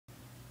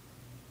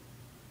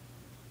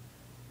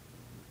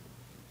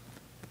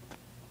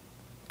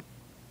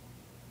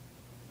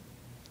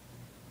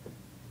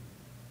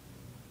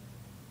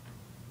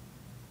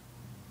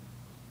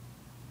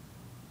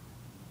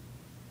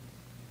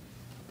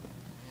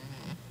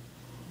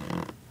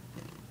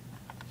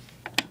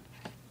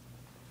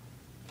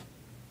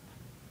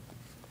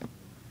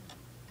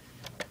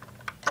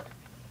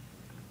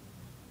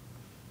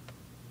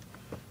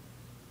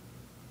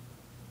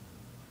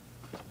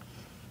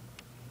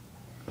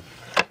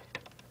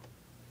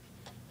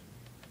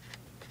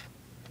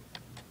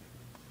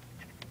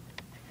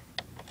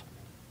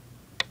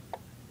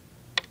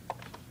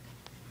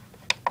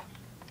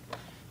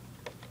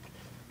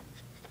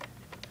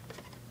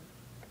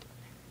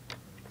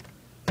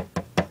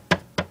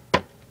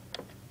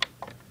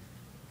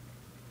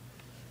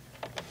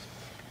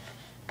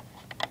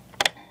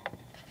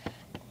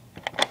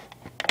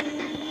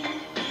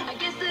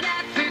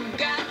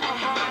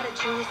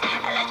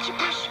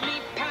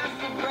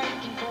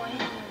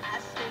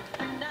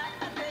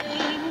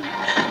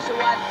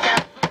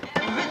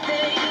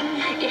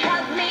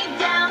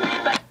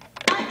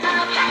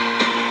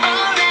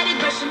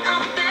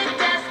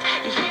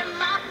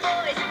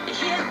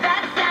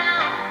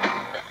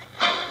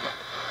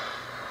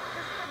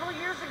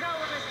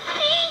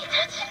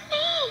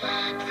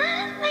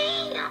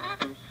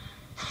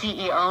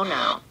CEO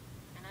now.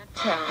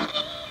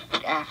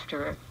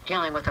 After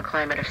dealing with a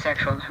climate of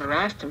sexual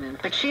harassment,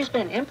 but she's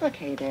been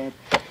implicated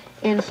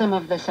in some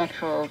of the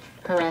sexual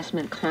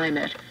harassment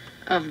climate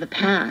of the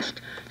past.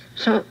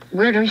 So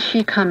where does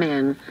she come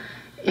in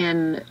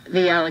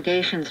the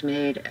allegations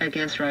made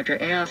against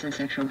Roger Ailes and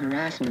sexual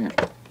harassment?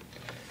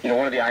 You know,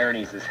 one of the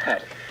ironies is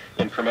that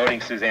in promoting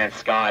Suzanne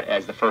Scott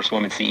as the first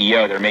woman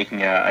CEO, they're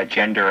making a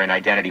gender and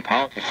identity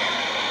politics.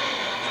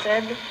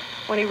 Said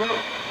when he wrote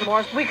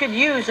Morris, we could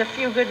use a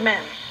few good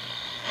men.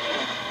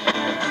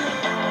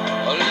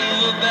 A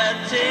little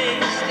bad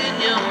taste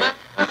in your mouth.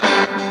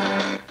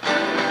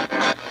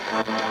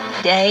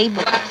 Dave.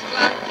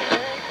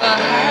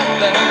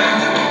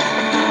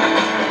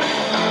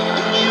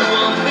 You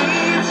want me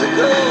to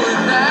go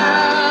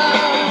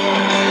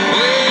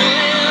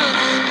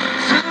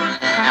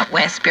At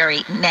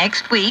Westbury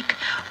next week,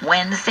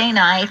 Wednesday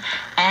night,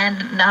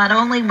 and not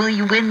only will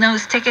you win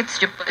those tickets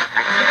to...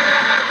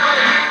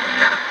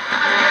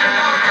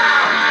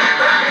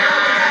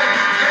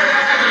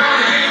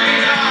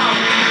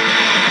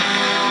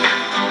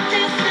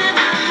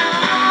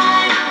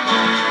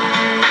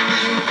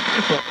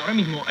 Ahora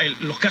mismo,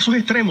 los casos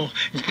extremos.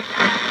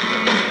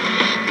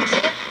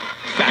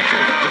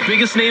 Factual. The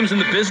biggest names in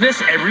the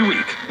business every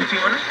week.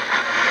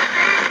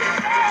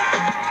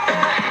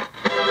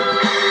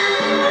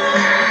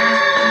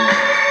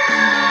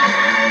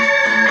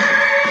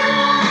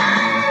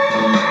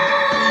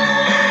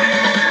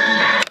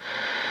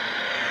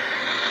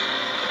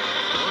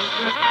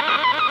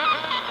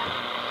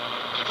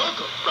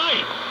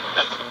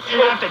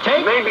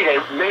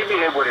 Maybe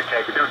they would have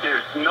taken it.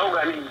 There's no,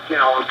 I mean, you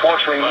know,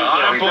 unfortunately,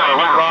 I'm blaming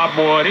Rob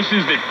Moore. This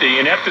is the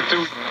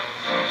ineptitude.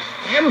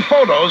 And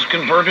photos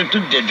converted to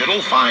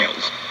digital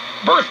files.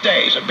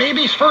 Birthdays, a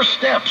baby's first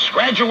steps,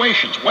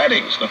 graduations,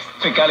 weddings, the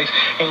fecales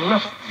en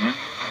una...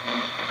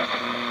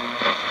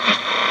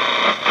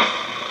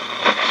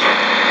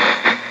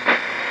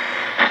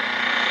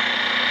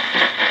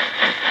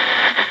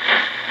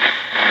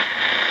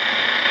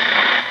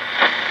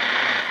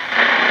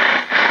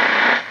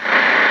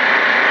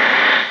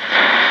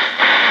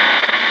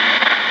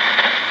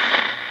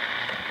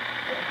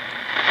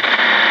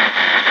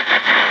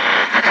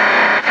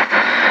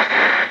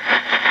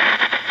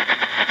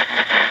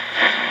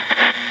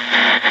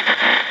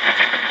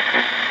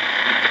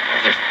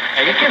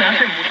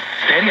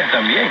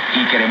 también,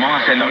 y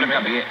queremos hacerlo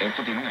también.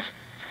 Esto tiene un efecto.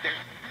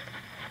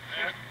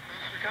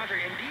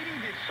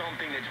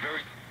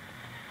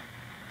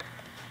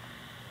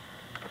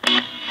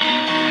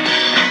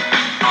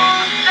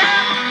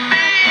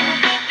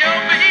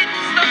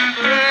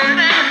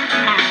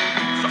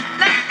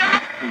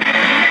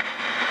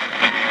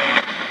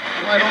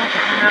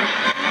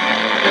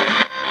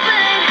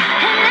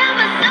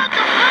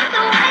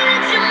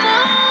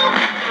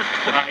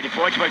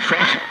 My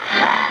friend.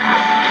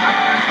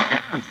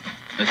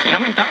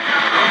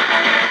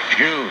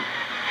 June,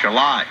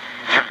 July.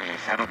 Attorneys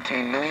have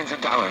obtained millions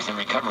of dollars in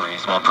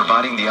recoveries while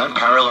providing the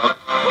unparalleled...